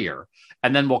career?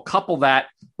 And then we'll couple that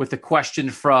with a question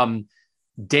from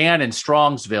Dan in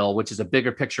Strongsville, which is a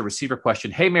bigger picture receiver question.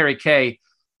 Hey, Mary Kay,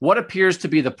 what appears to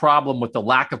be the problem with the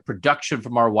lack of production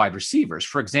from our wide receivers?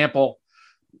 For example,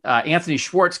 Anthony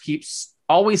Schwartz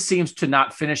always seems to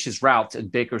not finish his routes,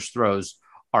 and Baker's throws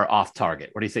are off target.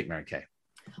 What do you think, Mary Kay?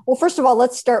 Well, first of all,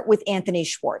 let's start with Anthony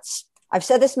Schwartz. I've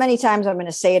said this many times. I'm going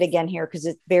to say it again here because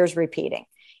it bears repeating.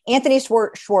 Anthony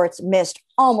Schwartz missed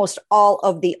almost all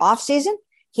of the offseason.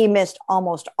 He missed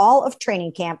almost all of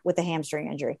training camp with a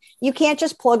hamstring injury. You can't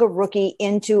just plug a rookie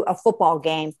into a football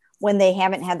game when they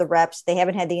haven't had the reps, they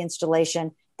haven't had the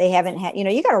installation, they haven't had,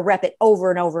 you got to rep it over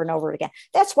and over and over again.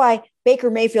 That's why Baker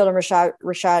Mayfield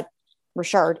and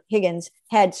Rashard Higgins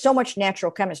had so much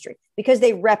natural chemistry, because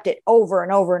they repped it over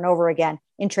and over and over again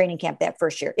in training camp that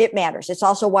first year. It matters. It's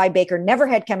also why Baker never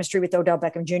had chemistry with Odell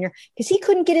Beckham Jr., because he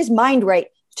couldn't get his mind right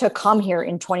to come here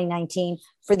in 2019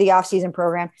 for the offseason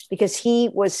program, because he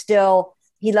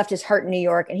left his heart in New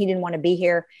York and he didn't want to be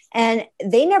here. And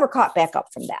they never caught back up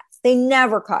from that. They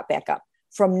never caught back up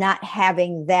from not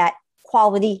having that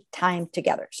quality time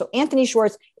together. So Anthony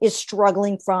Schwartz is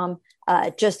struggling from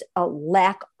just a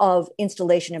lack of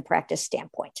installation and practice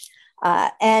standpoint.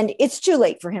 And it's too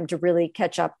late for him to really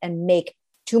catch up and make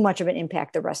too much of an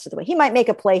impact the rest of the way. He might make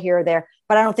a play here or there,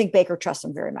 but I don't think Baker trusts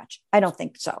him very much. I don't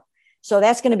think so. So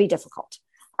that's going to be difficult.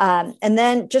 And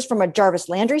then just from a Jarvis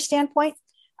Landry standpoint,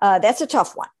 that's a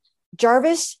tough one.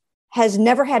 Jarvis has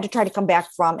never had to try to come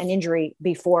back from an injury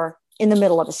before in the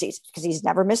middle of a season, because he's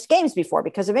never missed games before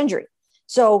because of injury.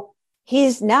 So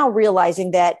he's now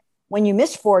realizing that when you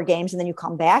miss 4 games and then you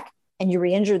come back and you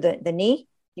re-injure the knee,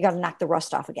 you got to knock the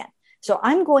rust off again. So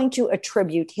I'm going to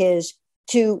attribute his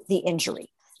to the injury,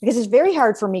 because it's very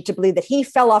hard for me to believe that he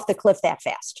fell off the cliff that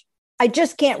fast. I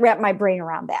just can't wrap my brain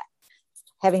around that.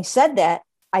 Having said that,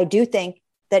 I do think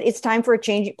that it's time for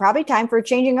probably time for a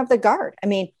changing of the guard. I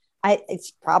mean,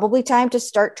 it's probably time to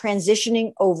start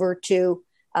transitioning over to,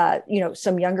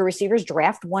 some younger receivers,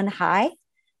 draft one high.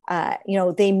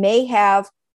 They may have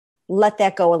let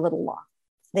that go a little long.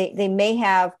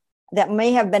 That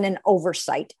may have been an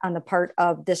oversight on the part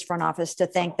of this front office to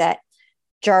think that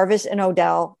Jarvis and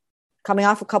Odell, coming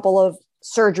off a couple of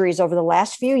surgeries over the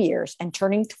last few years and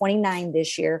turning 29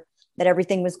 this year, that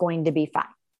everything was going to be fine.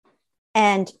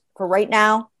 And for right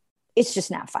now, it's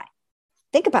just not fine.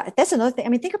 Think about it. That's another thing. I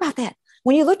mean, think about that.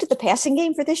 When you looked at the passing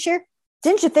game for this year,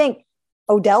 didn't you think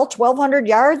Odell 1,200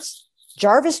 yards,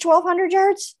 Jarvis 1,200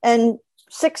 yards, and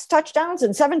 6 touchdowns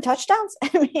and 7 touchdowns?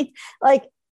 I mean, like,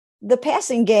 the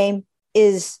passing game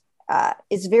is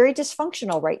very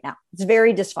dysfunctional right now. It's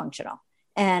very dysfunctional.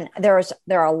 And there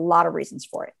are a lot of reasons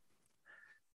for it.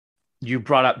 You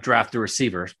brought up draft a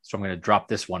receiver, so I'm going to drop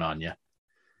this one on you.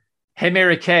 Hey,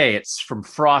 Mary Kay, it's from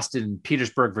Frost in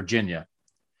Petersburg, Virginia.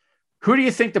 Who do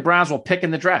you think the Browns will pick in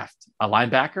the draft? A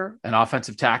linebacker, an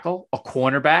offensive tackle, a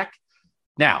cornerback?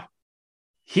 Now,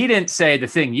 he didn't say the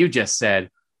thing you just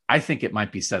said. I think it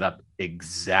might be set up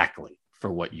exactly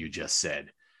for what you just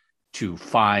said, to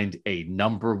find a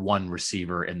number 1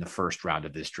 receiver in the first round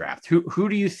of this draft. Who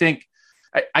do you think?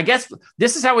 I guess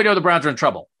this is how we know the Browns are in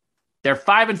trouble. They're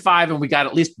 5-5, and we got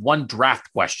at least one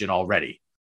draft question already.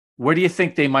 Where do you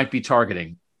think they might be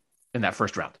targeting in that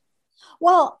first round?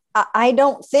 Well, I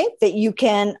don't think that you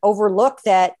can overlook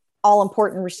that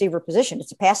all-important receiver position.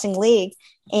 It's a passing league,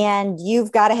 and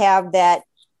you've got to have that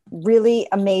really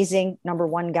amazing number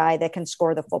 1 guy that can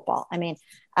score the football. I mean,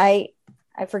 I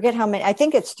forget how many. I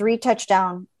think it's 3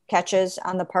 touchdown catches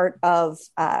on the part of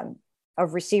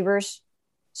receivers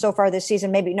so far this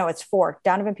season. Maybe, no, it's 4.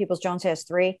 Donovan Peoples-Jones has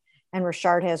 3, and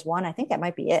Rashard has 1. I think that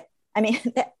might be it. I mean,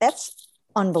 that's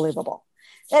unbelievable.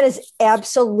 That is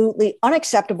absolutely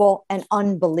unacceptable and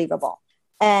unbelievable.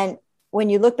 And when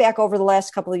you look back over the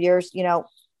last couple of years,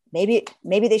 maybe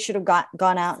they should have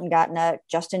gone out and gotten a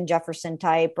Justin Jefferson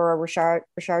type or a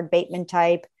Rashard Bateman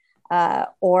type,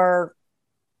 or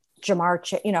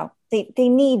Jamar. They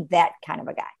need that kind of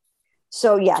a guy.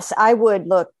 So yes, I would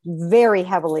look very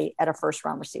heavily at a first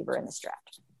round receiver in this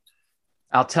draft.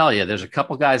 I'll tell you, there's a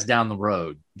couple guys down the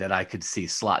road that I could see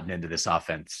slotting into this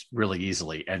offense really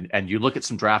easily. And you look at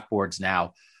some draft boards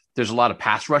now, there's a lot of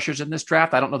pass rushers in this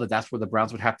draft. I don't know that that's where the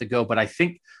Browns would have to go, but I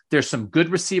think there's some good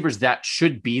receivers that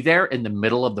should be there in the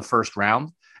middle of the first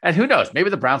round. And who knows, maybe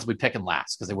the Browns will be picking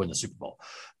last because they win the Super Bowl.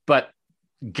 But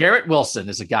Garrett Wilson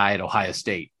is a guy at Ohio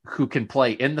State who can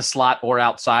play in the slot or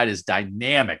outside, is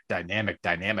dynamic, but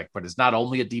is not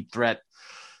only a deep threat,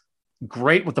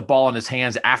 great with the ball in his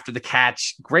hands after the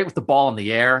catch, great with the ball in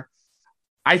the air.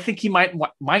 I think he might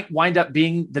wind up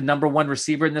being the number one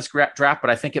receiver in this draft,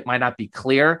 but I think it might not be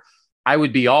clear. I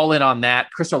would be all in on that.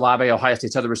 Chris Olave, Ohio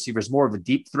State's other receiver, is more of a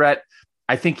deep threat.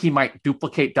 I think he might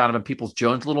duplicate Donovan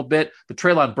Peoples-Jones a little bit. But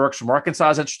Treylon Burks from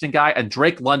Arkansas is an interesting guy. And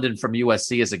Drake London from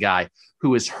USC is a guy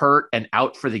who is hurt and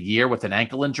out for the year with an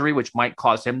ankle injury, which might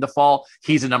cause him to fall.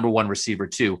 He's a number one receiver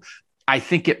too. I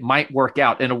think it might work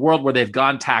out in a world where they've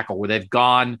gone tackle, where they've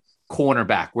gone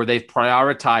cornerback, where they've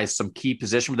prioritized some key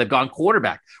position, where they've gone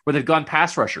quarterback, where they've gone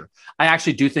pass rusher. I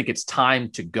actually do think it's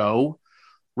time to go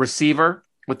receiver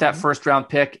with that first round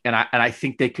pick. And I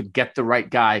think they could get the right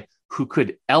guy who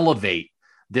could elevate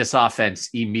this offense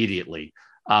immediately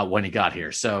when he got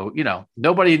here. So,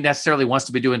 nobody necessarily wants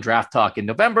to be doing draft talk in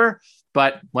November,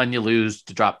 but when you lose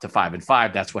to drop to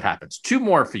 5-5, that's what happens. Two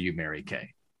more for you, Mary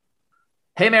Kay.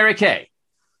 Hey, Mary Kay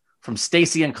from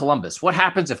Stacy in Columbus. What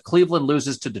happens if Cleveland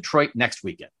loses to Detroit next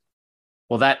weekend?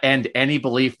 Will that end any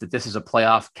belief that this is a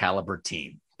playoff caliber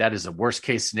team? That is a worst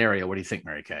case scenario. What do you think,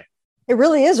 Mary Kay? It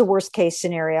really is a worst case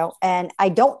scenario. And I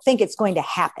don't think it's going to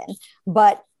happen.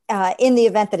 But in the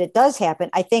event that it does happen,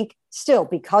 I think still,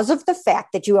 because of the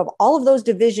fact that you have all of those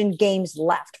division games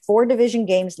left, 4 division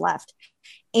games left,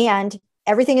 and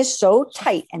everything is so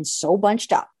tight and so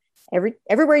bunched up,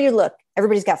 everywhere you look,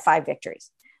 everybody's got 5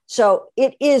 victories. So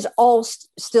it is all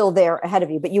still there ahead of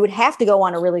you, but you would have to go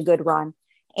on a really good run,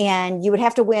 and you would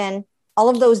have to win all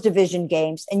of those division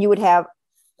games, and you would have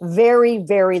very,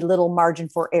 very little margin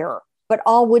for error, but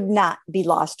all would not be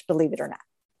lost, believe it or not.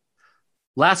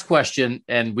 Last question,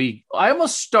 and I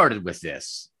almost started with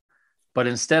this, but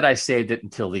instead I saved it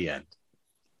until the end.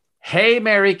 Hey,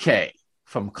 Mary Kay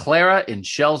from Clara in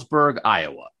Shellsburg,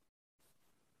 Iowa.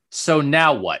 So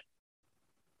now what?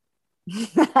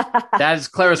 That is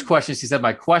Clara's question. She said,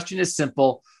 my question is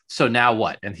simple. So now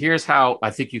what? And here's how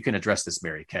I think you can address this,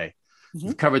 Mary Kay. Mm-hmm.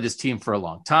 You've covered this team for a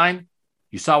long time.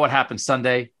 You saw what happened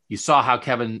Sunday. You saw how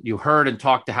you heard and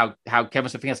talked to how Kevin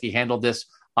Stefanski handled this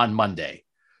on Monday.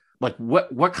 Like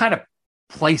what kind of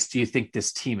place do you think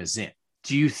this team is in?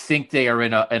 Do you think they are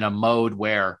in a mode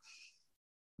where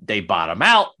they bottom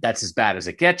out? That's as bad as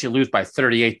it gets. You lose by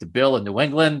 38 to Bill in New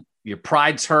England. Your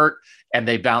pride's hurt and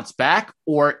they bounce back?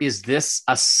 Or is this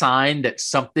a sign that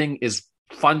something is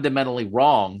fundamentally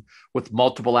wrong with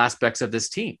multiple aspects of this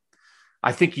team?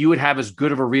 I think you would have as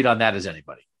good of a read on that as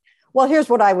anybody. Well, here's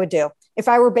what I would do. If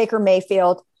I were Baker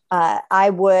Mayfield, I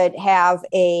would have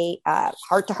a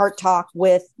heart-to-heart talk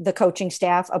with the coaching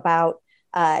staff about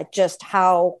just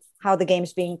how the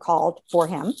game's being called for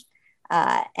him.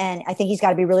 And I think he's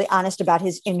got to be really honest about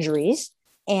his injuries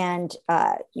and,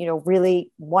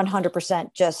 really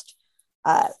 100% just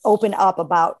open up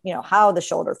about, how the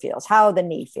shoulder feels, how the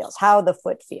knee feels, how the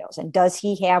foot feels, and does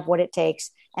he have what it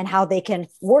takes, and how they can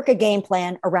work a game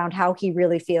plan around how he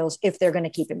really feels if they're going to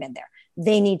keep him in there.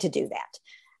 They need to do that.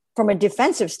 From a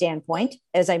defensive standpoint,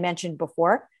 as I mentioned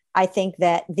before, I think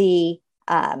that the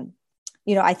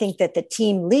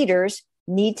team leaders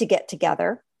need to get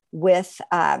together with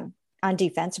on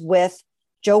defense with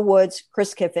Joe Woods,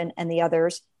 Chris Kiffin, and the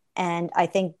others. And I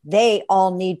think they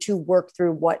all need to work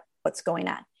through what's going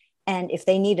on. And if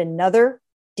they need another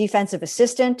defensive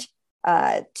assistant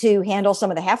to handle some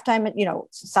of the halftime,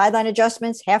 sideline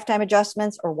adjustments, halftime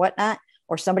adjustments, or whatnot,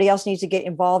 or somebody else needs to get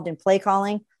involved in play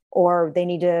calling, or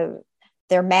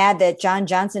they're mad that John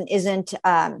Johnson isn't,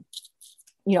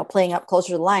 playing up closer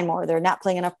to the line more. They're not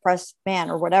playing enough press man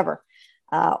or whatever,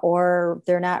 or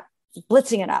they're not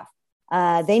blitzing enough.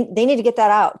 They need to get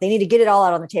that out. They need to get it all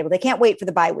out on the table. They can't wait for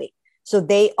the bye week. So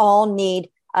they all need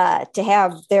to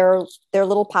have their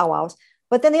little powwows.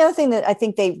 But then the other thing that I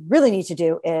think they really need to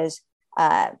do is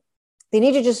they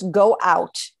need to just go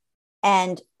out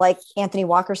and, like Anthony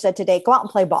Walker said today, go out and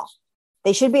play ball.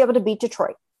 They should be able to beat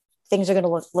Detroit. Things are going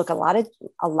to look a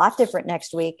lot different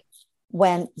next week.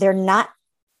 when they're not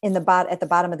at the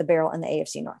bottom of the barrel in the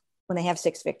AFC North, when they have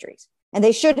 6 victories. And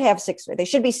they should have 6. They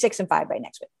should be 6-5 by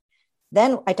next week.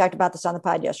 Then I talked about this on the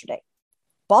pod yesterday.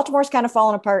 Baltimore's kind of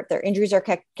fallen apart. Their injuries are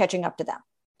catching up to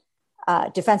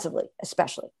them, defensively,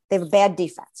 especially. They have a bad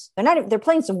defense. They're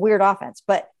playing some weird offense,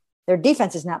 but their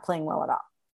defense is not playing well at all.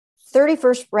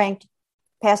 31st ranked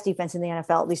pass defense in the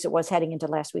NFL, at least it was heading into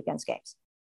last weekend's games.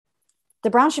 The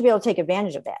Browns should be able to take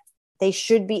advantage of that. They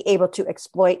should be able to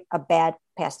exploit a bad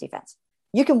pass defense.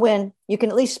 You can win. You can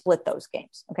at least split those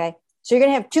games. Okay. So you're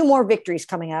going to have 2 more victories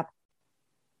coming up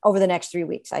over the next 3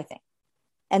 weeks, I think.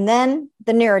 And then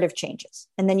the narrative changes.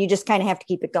 And then you just kind of have to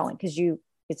keep it going because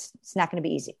it's not going to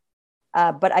be easy.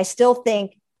 But I still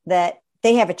think that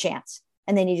they have a chance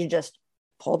and they need to just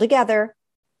pull together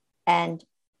and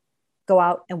go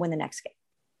out and win the next game.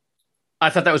 I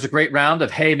thought that was a great round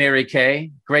of Hey, Mary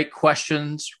Kay. Great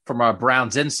questions from our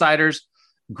Browns insiders.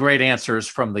 Great answers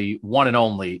from the one and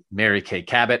only Mary Kay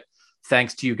Cabot.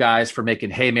 Thanks to you guys for making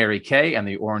Hey, Mary Kay and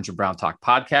the Orange and Brown Talk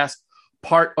podcast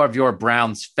part of your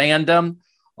Browns fandom.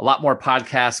 A lot more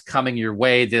podcasts coming your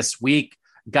way this week.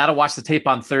 Got to watch the tape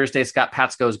on Thursday. Scott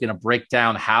Patsko is going to break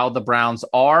down how the Browns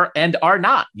are and are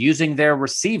not using their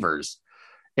receivers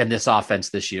in this offense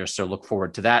this year. So look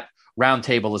forward to that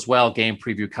roundtable as well. Game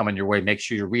preview coming your way. Make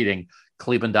sure you're reading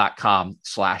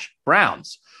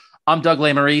cleveland.com/Browns. I'm Doug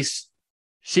Lesmerises.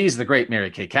 She's the great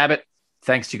Mary Kay Cabot.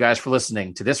 Thanks to you guys for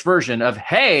listening to this version of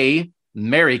Hey,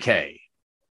 Mary Kay.